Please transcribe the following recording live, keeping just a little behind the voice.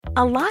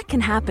A lot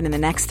can happen in the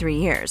next 3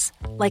 years.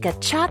 Like a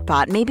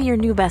chatbot may be your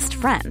new best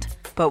friend.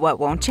 But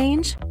what won't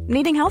change?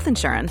 Needing health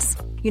insurance.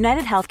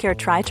 United Healthcare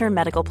Tri-Term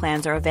Medical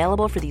Plans are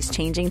available for these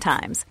changing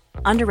times.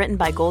 Underwritten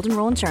by Golden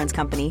Rule Insurance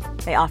Company,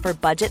 they offer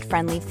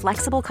budget-friendly,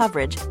 flexible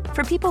coverage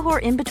for people who are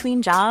in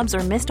between jobs or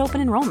missed open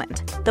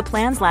enrollment. The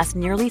plans last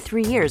nearly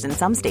 3 years in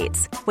some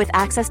states, with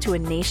access to a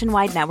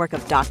nationwide network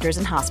of doctors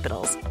and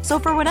hospitals. So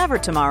for whatever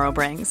tomorrow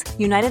brings,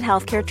 United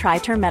Healthcare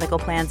Tri-Term Medical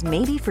Plans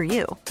may be for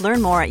you.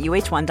 Learn more at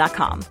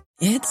uh1.com.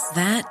 It's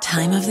that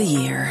time of the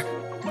year.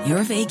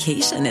 Your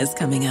vacation is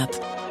coming up.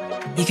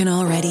 You can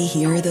already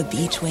hear the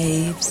beach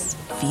waves,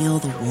 feel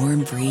the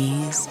warm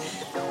breeze,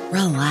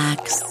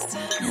 relax,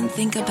 and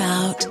think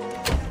about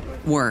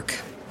work.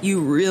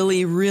 You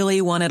really,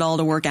 really want it all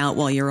to work out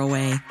while you're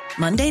away.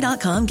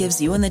 Monday.com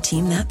gives you and the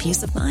team that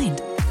peace of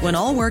mind. When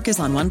all work is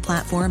on one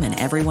platform and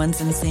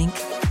everyone's in sync,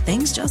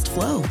 things just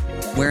flow.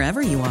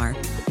 Wherever you are,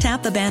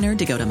 tap the banner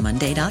to go to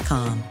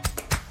Monday.com.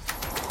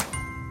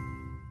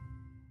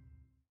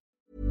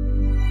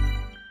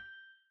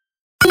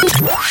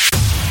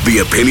 The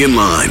Opinion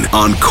Line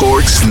on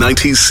Cork's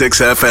 96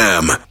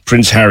 FM.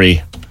 Prince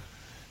Harry,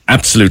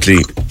 absolutely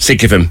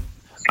sick of him.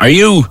 Are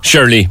you,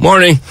 Shirley?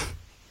 Morning.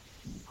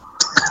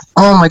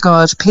 Oh my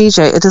God,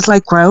 PJ, it is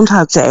like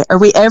Groundhog Day. Are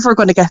we ever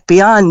going to get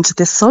beyond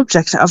this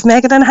subject of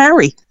Meghan and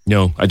Harry?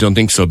 No, I don't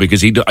think so,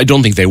 because I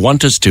don't think they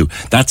want us to.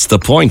 That's the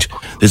point.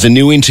 There's a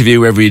new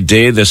interview every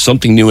day. There's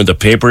something new in the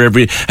paper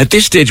every day. At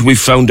this stage, we've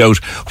found out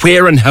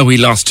where and how he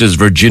lost his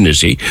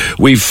virginity.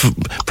 We've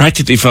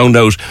practically found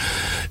out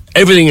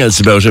everything else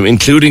about him,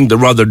 including the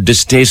rather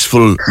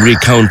distasteful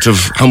recount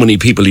of how many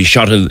people he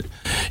shot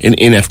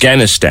in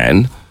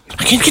Afghanistan.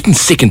 I keep getting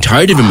sick and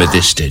tired of him at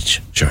this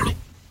stage, Charlie.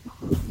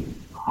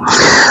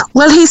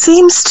 Well, he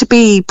seems to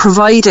be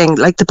providing,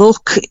 like the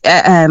book,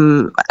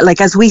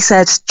 like as we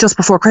said just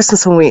before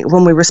Christmas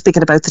when we were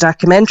speaking about the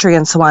documentary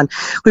and so on,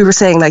 we were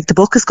saying like the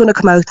book is going to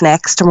come out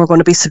next and we're going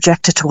to be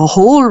subjected to a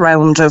whole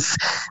round of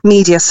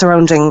media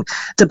surrounding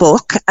the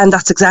book, and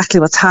that's exactly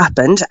what's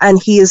happened.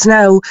 And he is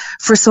now,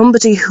 for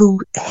somebody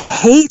who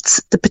hates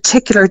in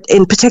particular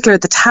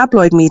the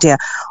tabloid media,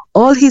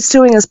 all he's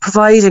doing is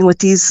providing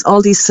with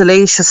all these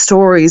salacious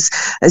stories,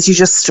 as you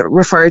just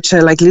referred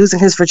to, like losing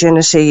his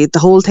virginity, the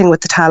whole thing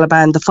with the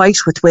Taliban, the fight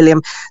with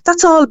William.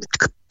 That's all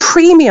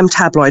premium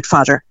tabloid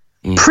fodder.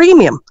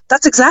 Premium.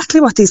 That's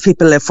exactly what these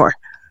people live for.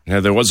 Now,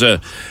 there was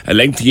a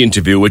lengthy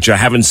interview, which I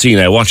haven't seen.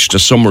 I watched a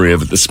summary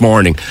of it this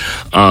morning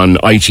on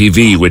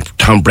ITV with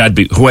Tom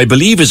Bradby, who I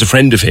believe is a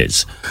friend of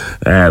his.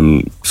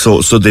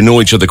 So they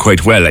know each other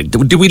quite well.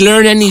 Did we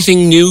learn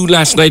anything new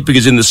last night?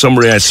 Because in the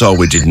summary I saw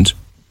we didn't.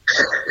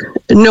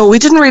 No, we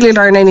didn't really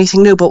learn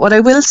anything new, but what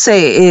I will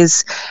say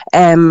is,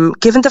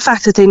 given the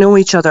fact that they know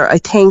each other, I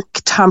think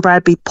Tom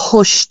Bradby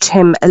pushed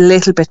him a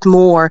little bit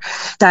more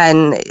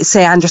than,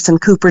 say, Anderson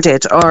Cooper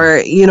did,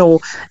 or, you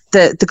know,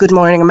 the Good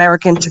Morning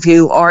America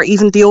interview, or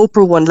even the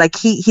Oprah one. Like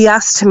he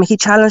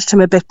challenged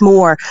him a bit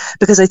more,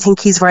 because I think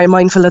he's very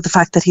mindful of the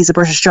fact that he's a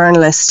British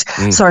journalist,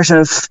 sort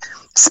of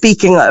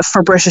speaking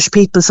for British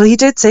people. So he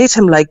did say to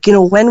him, like, you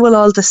know, when will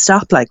all this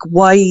stop? Like,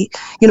 why,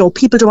 you know,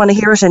 people don't want to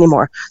hear it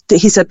anymore.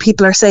 He said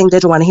people are saying they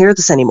don't want to hear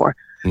this anymore.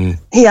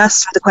 He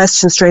asked the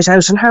question straight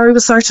out, and Harry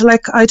was sort of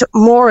like,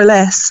 more or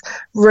less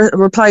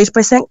replied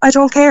by saying, I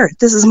don't care.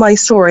 This is my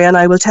story and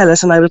I will tell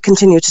it, and I will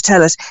continue to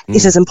tell it.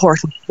 It is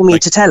important for me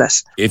to tell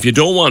it. If you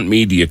don't want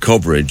media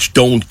coverage,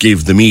 don't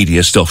give the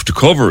media stuff to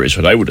cover, is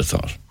what I would have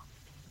thought.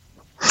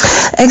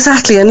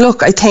 Exactly. And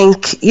look, I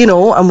think, you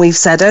know, and we've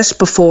said it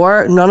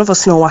before, none of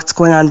us know what's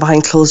going on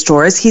behind closed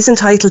doors. He's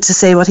entitled to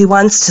say what he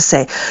wants to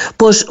say.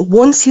 But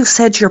once you've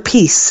said your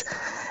piece,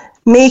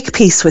 make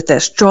peace with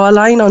it. Draw a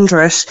line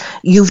under it.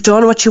 You've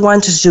done what you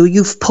wanted to do.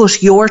 You've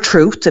put your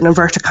truth, in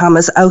inverted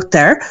commas, out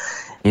there.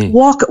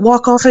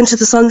 Walk off into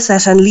the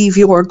sunset and leave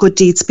your good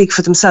deeds speak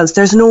for themselves.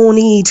 There's no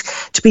need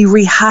to be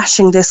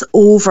rehashing this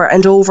over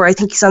and over. I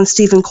think he's on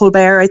Stephen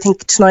Colbert, I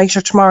think tonight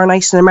or tomorrow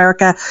night in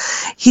America.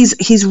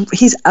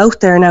 He's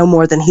out there now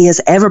more than he has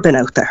ever been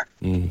out there.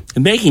 And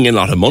making a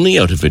lot of money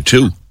out of it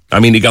too. I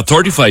mean, he got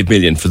 35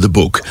 million for the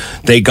book.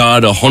 They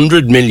got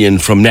 100 million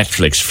from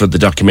Netflix for the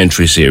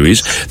documentary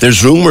series.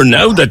 There's rumour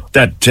now that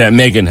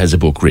Meghan has a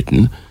book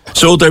written.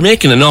 So they're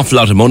making an awful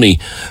lot of money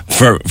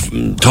for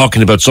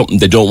talking about something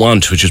they don't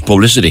want, which is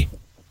publicity.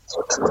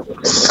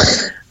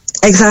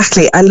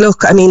 Exactly. And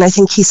look, I mean, I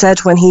think he said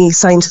when he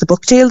signed the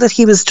book deal that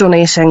he was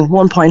donating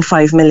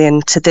 1.5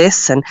 million to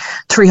this and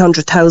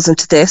 300,000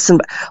 to this.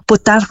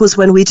 But that was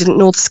when we didn't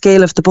know the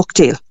scale of the book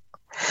deal.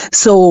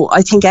 So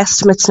I think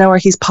estimates now are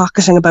he's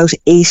pocketing about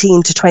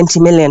 18 to 20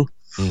 million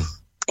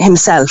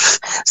himself.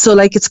 So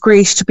like, it's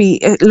great to be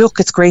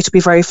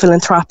very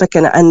philanthropic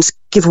and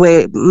give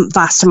away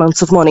vast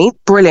amounts of money.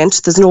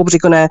 Brilliant. There's nobody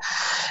gonna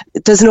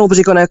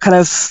kind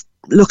of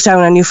look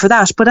down on you for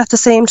that. But at the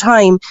same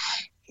time,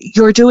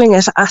 you're doing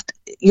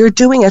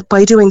it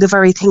by doing the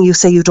very thing you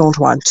say you don't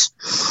want.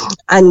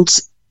 And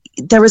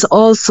there is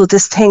also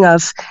this thing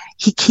of,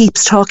 he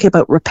keeps talking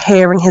about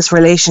repairing his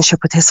relationship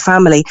with his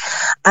family.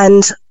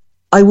 And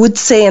I would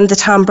say in the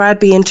Tom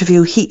Bradby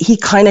interview, he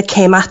kind of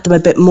came at them a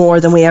bit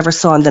more than we ever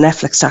saw in the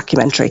Netflix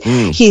documentary.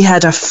 He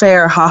had a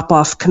fair hop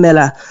off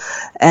Camilla,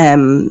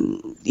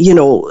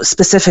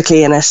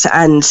 specifically in it.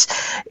 And,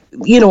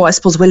 I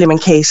suppose William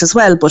and Kate as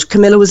well. But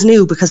Camilla was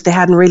new because they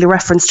hadn't really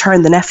referenced her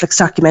in the Netflix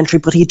documentary,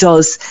 but he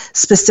does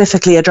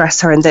specifically address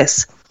her in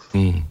this.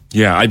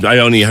 Yeah, I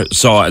only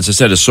saw, as I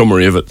said, a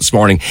summary of it this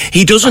morning.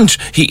 He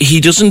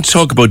doesn't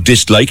talk about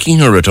disliking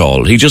her at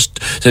all. He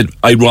just said,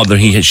 "I'd rather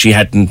she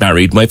hadn't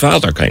married my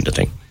father," kind of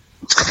thing.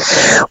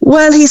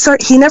 Well,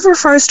 he never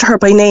refers to her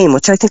by name,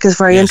 which I think is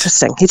very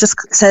interesting. He just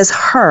says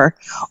her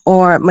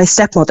or my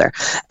stepmother.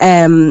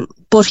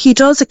 But he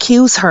does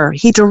accuse her.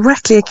 He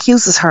directly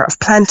accuses her of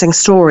planting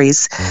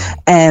stories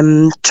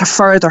to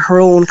further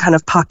her own kind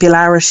of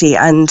popularity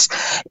and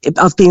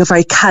of being a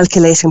very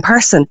calculating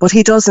person. But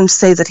he doesn't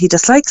say that he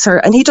dislikes her.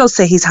 And he does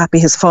say he's happy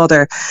his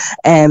father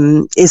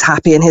is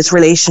happy in his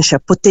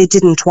relationship. But they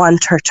didn't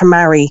want her to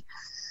marry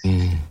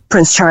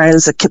Prince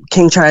Charles,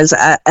 King Charles.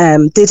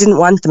 They didn't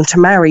want them to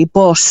marry,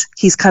 but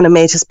he's kind of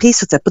made his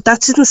peace with it. But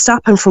that didn't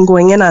stop him from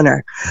going in on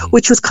her,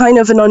 which was kind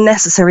of an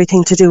unnecessary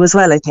thing to do as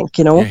well, I think,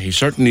 Yeah, he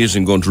certainly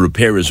isn't going to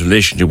repair his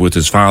relationship with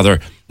his father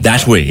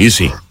that way, is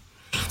he?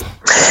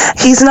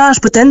 He's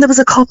not, but then there was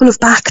a couple of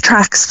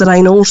backtracks that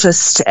I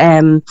noticed.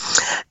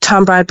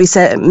 Tom Bradby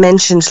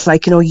mentioned,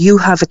 you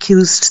have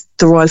accused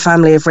the royal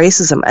family of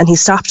racism, and he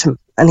stopped him,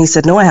 and he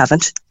said, no, I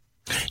haven't.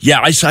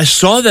 Yeah, I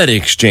saw that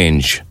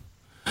exchange.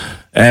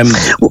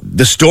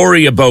 The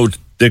story about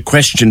the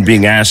question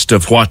being asked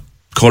of what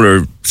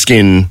colour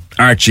skin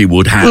Archie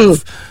would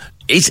have.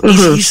 Is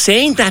he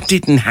saying that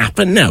didn't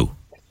happen now?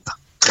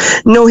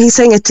 No, he's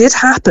saying it did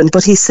happen,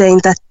 but he's saying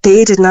that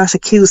they did not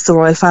accuse the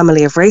royal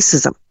family of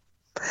racism,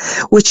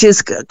 which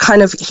is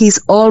kind of, he's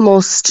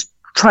almost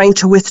trying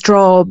to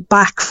withdraw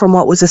back from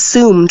what was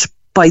assumed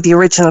by the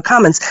original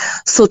comments.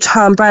 So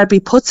Tom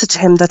Bradby puts it to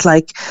him that,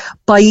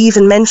 by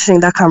even mentioning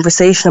that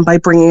conversation and by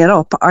bringing it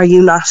up, are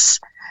you not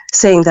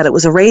saying that it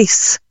was a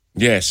race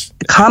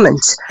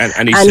comment?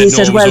 And he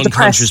said, it was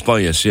unconscious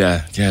bias,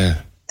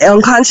 yeah.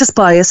 Unconscious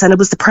bias, and it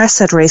was the press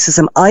said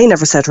racism. I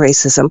never said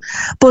racism.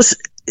 But,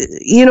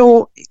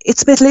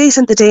 it's a bit late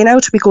in the day now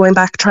to be going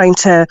back trying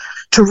to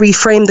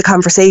reframe the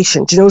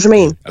conversation. Do you know what I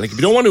mean? If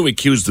you don't want to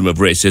accuse them of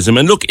racism,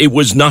 and look, it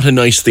was not a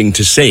nice thing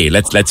to say.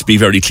 Let's be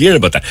very clear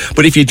about that.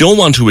 But if you don't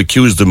want to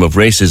accuse them of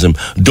racism,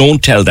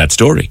 don't tell that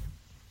story.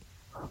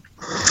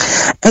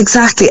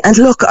 Exactly. And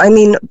look,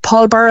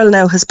 Paul Burrell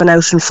now has been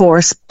out in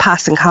force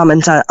passing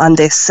comment on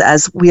this,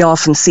 as we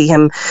often see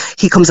him.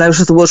 He comes out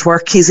of the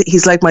woodwork.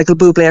 He's like Michael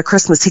Bublé at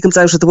Christmas. He comes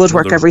out of the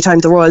woodwork every time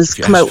the Royals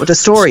come out with a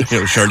story.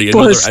 Surely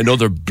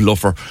another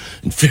bluffer,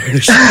 in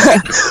fairness.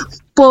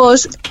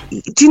 But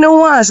do you know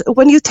what?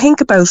 When you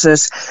think about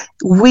it,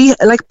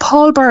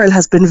 Paul Burrell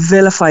has been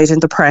vilified in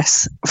the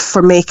press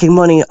for making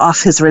money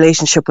off his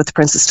relationship with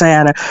Princess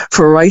Diana,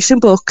 for writing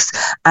books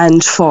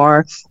and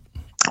for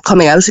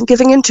coming out and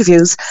giving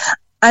interviews.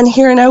 And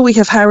here now we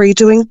have Harry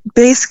doing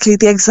basically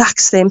the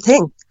exact same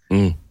thing.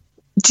 Do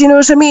you know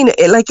what I mean?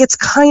 It's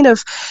kind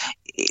of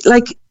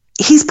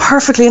he's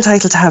perfectly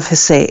entitled to have his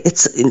say.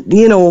 It's,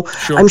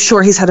 sure. I'm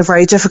sure he's had a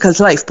very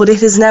difficult life, but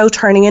it is now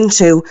turning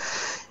into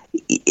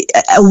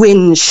a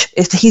whinge.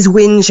 He's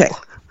whinging.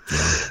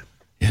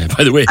 Yeah,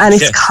 by the way. And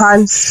it's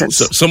constant.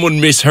 So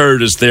someone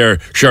misheard us there,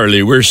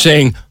 Shirley. We're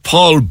saying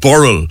Paul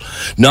Burrell,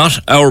 not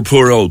our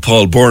poor old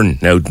Paul Byrne.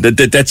 Now,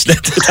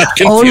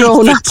 that oh,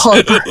 no, not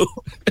Paul Byrne.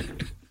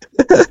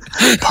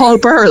 Paul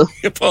Burrell.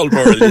 Paul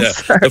Burrell, yeah.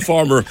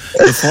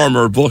 the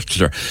former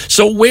butler.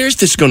 So where's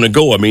this going to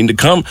go?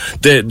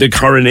 The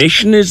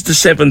coronation is the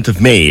 7th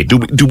of May.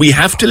 Do we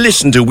have to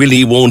listen to Will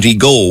He, Won't He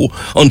Go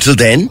until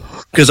then?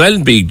 Because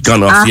I'll be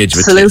gone off the edge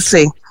of a cliff.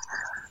 Absolutely.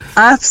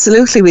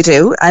 Absolutely we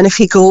do. And if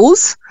he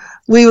goes,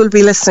 we will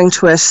be listening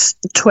to it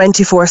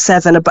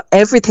 24/7.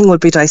 Everything will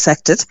be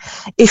dissected.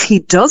 If he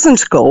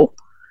doesn't go,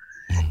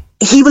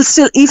 he will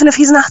still, even if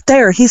he's not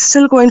there, he's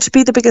still going to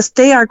be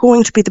they are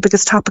going to be the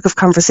biggest topic of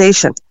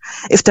conversation,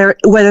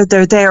 whether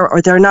they're there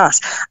or they're not.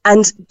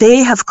 And they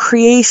have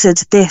created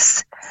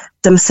this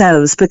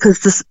themselves,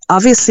 because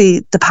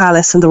obviously the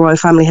palace and the royal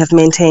family have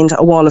maintained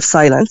a wall of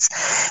silence.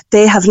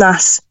 They have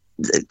not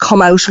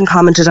come out and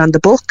commented on the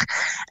book.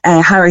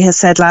 Harry has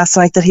said last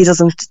night that he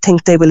doesn't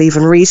think they will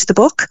even read the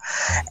book.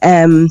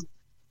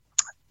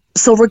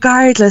 So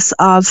regardless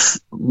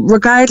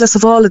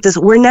of all of this,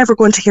 we're never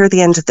going to hear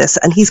the end of this.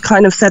 And he's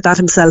kind of said that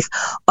himself.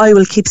 I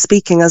will keep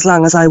speaking as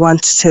long as I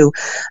want to.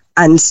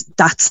 And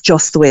that's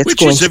just the way it's going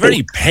to be. Which is a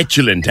very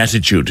petulant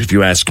attitude, if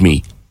you ask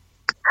me.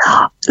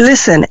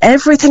 Listen,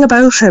 everything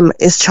about him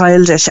is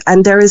childish,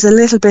 and there is a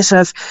little bit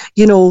of,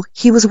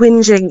 he was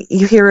whinging.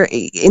 You hear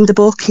in the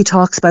book, he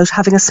talks about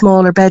having a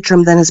smaller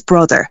bedroom than his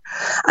brother,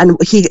 and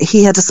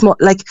he had a small,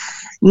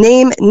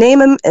 name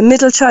a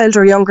middle child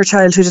or a younger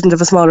child who didn't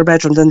have a smaller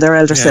bedroom than their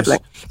elder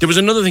sibling. There was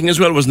another thing as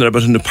well, wasn't there,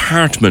 about an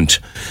apartment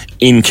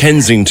in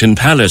Kensington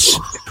Palace,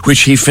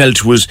 which he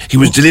felt he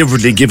was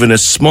deliberately given a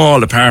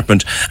small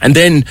apartment, and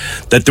then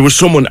that there was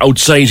someone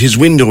outside his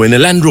window in a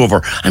Land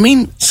Rover.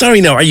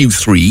 Sorry now, are you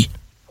 3?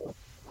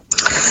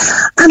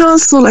 And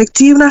also, like,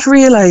 do you not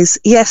realise,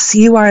 yes,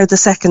 you are the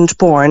second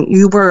born.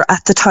 You were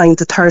at the time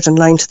the third in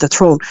line to the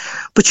throne,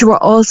 but you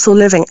were also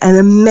living an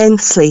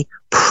immensely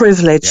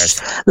privileged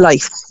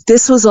life.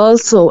 This was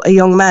also a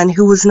young man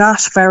who was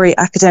not very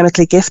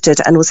academically gifted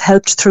and was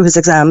helped through his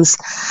exams,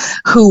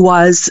 who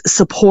was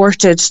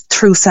supported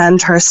through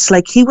Sandhurst.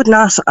 Like, he would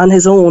not on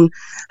his own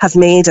have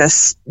made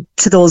it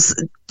to those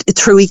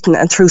through Eton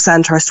and through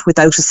Sandhurst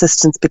without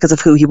assistance because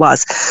of who he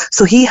was.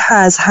 So he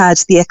has had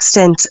the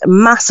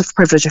massive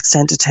privilege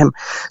extended to him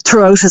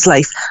throughout his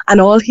life,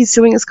 and all he's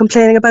doing is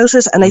complaining about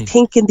it. And I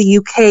think in the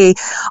UK,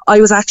 I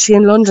was actually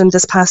in London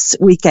this past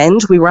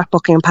weekend. We were at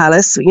Buckingham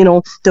Palace. You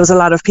know, there was a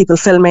lot of people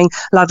filming,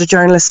 a lot of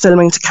journalists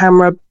filming to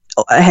camera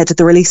ahead of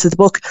the release of the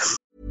book.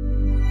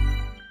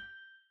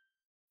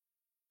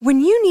 When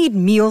you need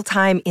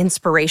mealtime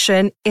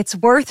inspiration, it's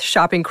worth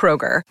shopping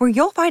Kroger, where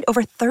you'll find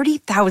over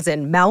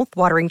 30,000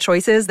 mouth-watering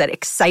choices that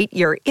excite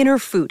your inner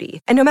foodie.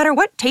 And no matter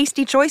what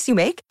tasty choice you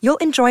make, you'll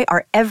enjoy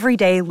our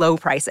everyday low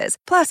prices,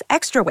 plus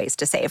extra ways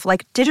to save,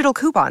 like digital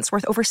coupons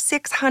worth over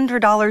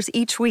 $600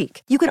 each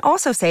week. You can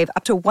also save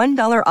up to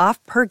 $1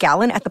 off per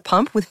gallon at the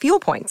pump with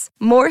fuel points.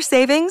 More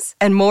savings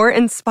and more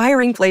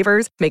inspiring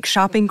flavors make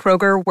shopping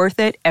Kroger worth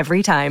it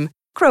every time.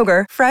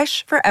 Kroger,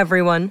 fresh for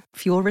everyone.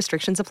 Fuel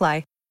restrictions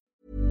apply.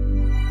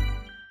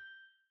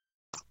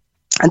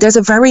 And there's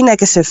a very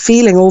negative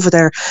feeling over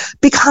there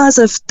because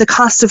of the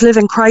cost of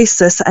living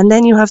crisis. And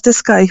then you have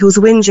this guy who's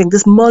whinging,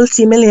 this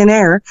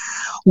multi-millionaire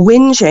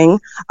whinging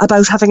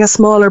about having a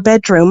smaller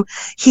bedroom.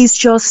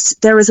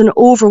 There is an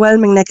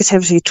overwhelming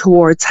negativity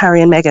towards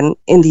Harry and Meghan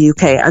in the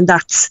UK. And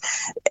that's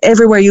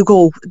everywhere you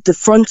go. The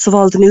fronts of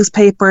all the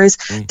newspapers,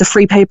 the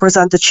free papers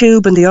on the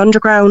Tube and the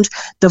Underground,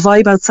 the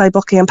vibe outside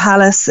Buckingham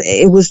Palace.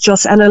 It was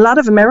just, and a lot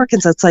of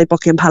Americans outside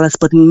Buckingham Palace,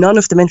 but none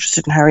of them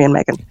interested in Harry and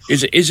Meghan.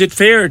 Is it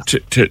fair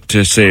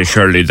to say,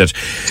 Shirley, that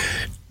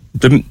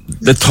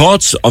the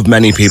thoughts of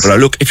many people are,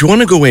 look, if you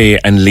want to go away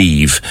and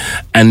leave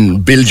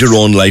and build your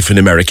own life in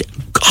America,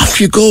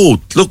 off you go.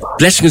 Look,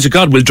 blessings of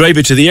God will drive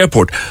you to the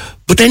airport,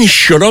 but then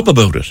shut up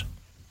about it.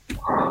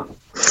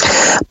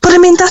 But I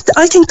mean,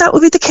 I think that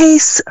would be the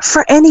case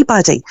for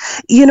anybody.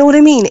 You know what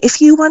I mean? If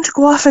you want to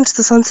go off into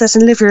the sunset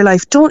and live your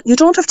life, you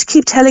don't have to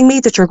keep telling me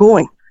that you're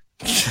going.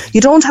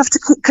 You don't have to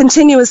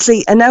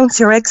continuously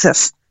announce your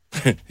exit.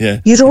 Yeah.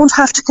 You don't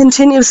have to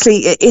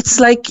continuously, it's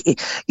like,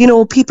 you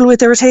know, people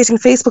with irritating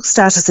Facebook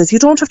statuses, you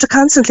don't have to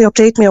constantly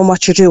update me on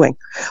what you're doing.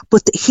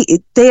 But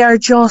they are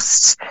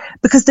just,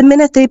 because the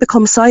minute they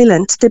become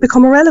silent, they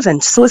become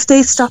irrelevant. So if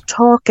they stop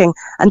talking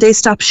and they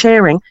stop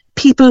sharing,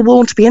 people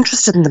won't be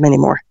interested in them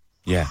anymore.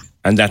 Yeah,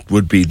 and that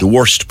would be the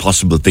worst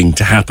possible thing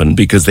to happen,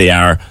 because they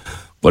are,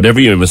 whatever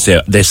you must say,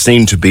 they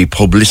seem to be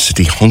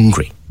publicity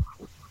hungry.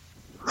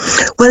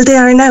 Well, they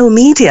are now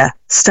media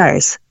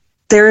stars.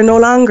 They're no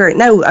longer,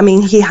 now, I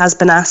mean, he has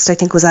been asked, I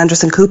think it was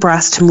Anderson Cooper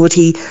asked him, would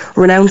he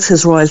renounce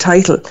his royal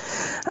title?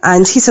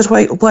 And he said,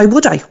 why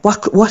would I?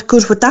 What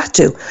good would that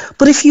do?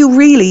 But if you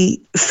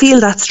really feel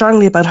that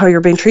strongly about how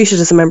you're being treated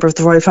as a member of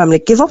the royal family,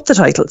 give up the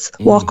titles,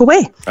 walk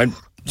away. And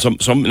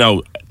some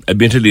now,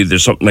 admittedly,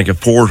 there's something like a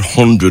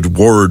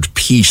 400-word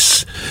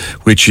piece,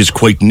 which is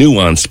quite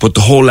nuanced, but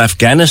the whole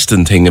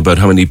Afghanistan thing about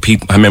how many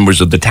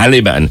members of the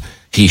Taliban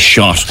he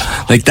shot,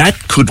 like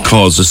that could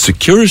cause a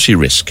security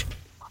risk.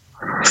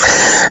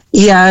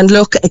 Yeah, and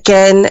look,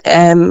 again,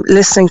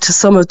 listening to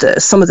some of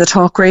the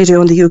talk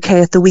radio in the UK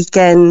at the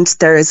weekend,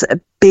 there's a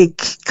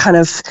big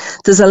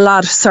there's a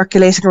lot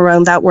circulating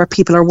around that where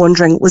people are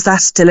wondering, was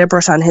that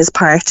deliberate on his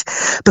part?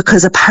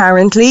 Because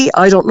apparently,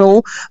 I don't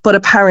know, but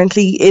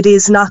apparently it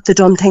is not the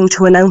done thing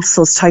to announce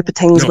those type of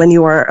things when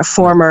you are a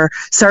former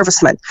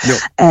serviceman.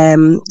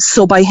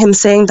 So by him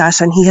saying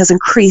that, and he has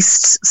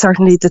increased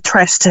certainly the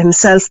threat to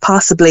himself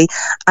possibly,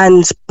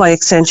 and by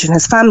extension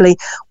his family,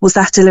 was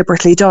that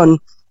deliberately done?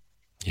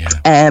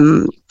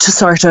 To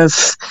sort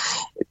of,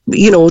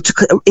 you know,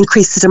 to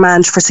increase the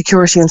demand for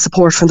security and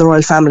support from the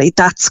royal family.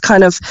 That's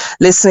kind of,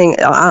 listening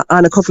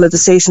on a couple of the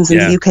stations in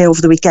the UK over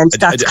the weekend,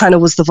 that kind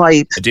of was the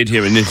vibe. I did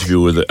hear an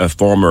interview with a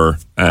former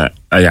an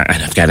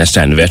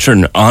Afghanistan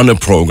veteran on a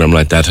programme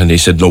like that, and he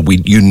said, no,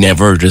 you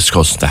never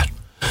discuss that.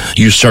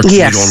 You certainly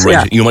don't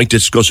write it. You might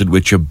discuss it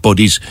with your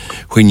buddies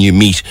when you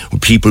meet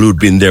people who've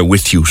been there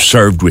with you,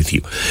 served with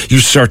you. You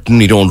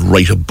certainly don't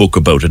write a book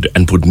about it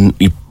and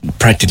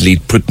practically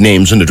put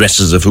names and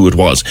addresses of who it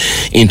was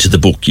into the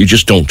book. You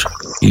just don't.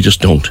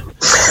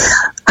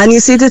 And you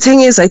see, the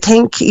thing is, I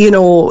think, you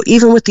know,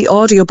 even with the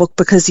audiobook,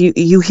 because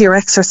you hear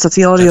excerpts of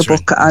the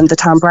audiobook on the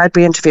Tom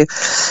Bradby interview.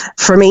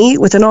 For me,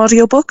 with an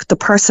audiobook, the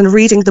person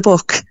reading the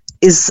book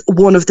is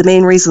one of the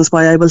main reasons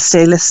why I will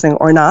stay listening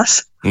or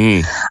not.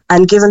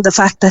 And given the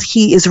fact that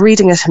he is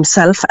reading it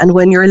himself, and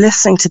when you're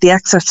listening to the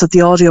excerpts of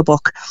the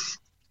audiobook,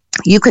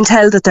 you can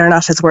tell that they're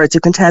not his words.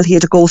 You can tell he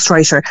had a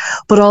ghostwriter,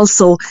 but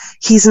also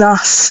he's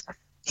not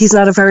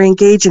a very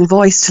engaging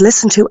voice to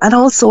listen to. And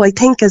also, I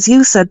think, as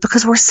you said,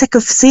 because we're sick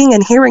of seeing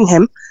and hearing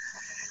him,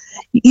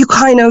 you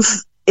kind of,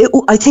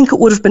 I think it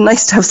would have been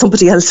nice to have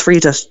somebody else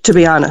read it, to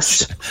be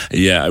honest.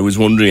 Yeah, I was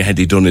wondering, had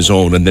he done his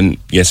own? And then,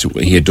 yes,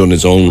 he had done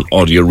his own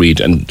audio read.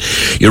 And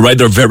you're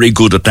either very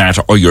good at that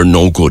or you're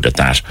no good at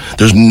that.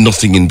 There's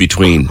nothing in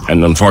between.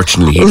 And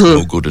unfortunately, he's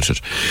no good at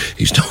it.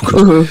 He's no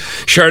good.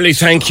 Shirley,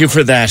 thank you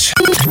for that.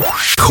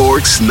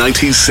 Cork's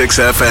 96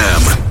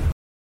 FM.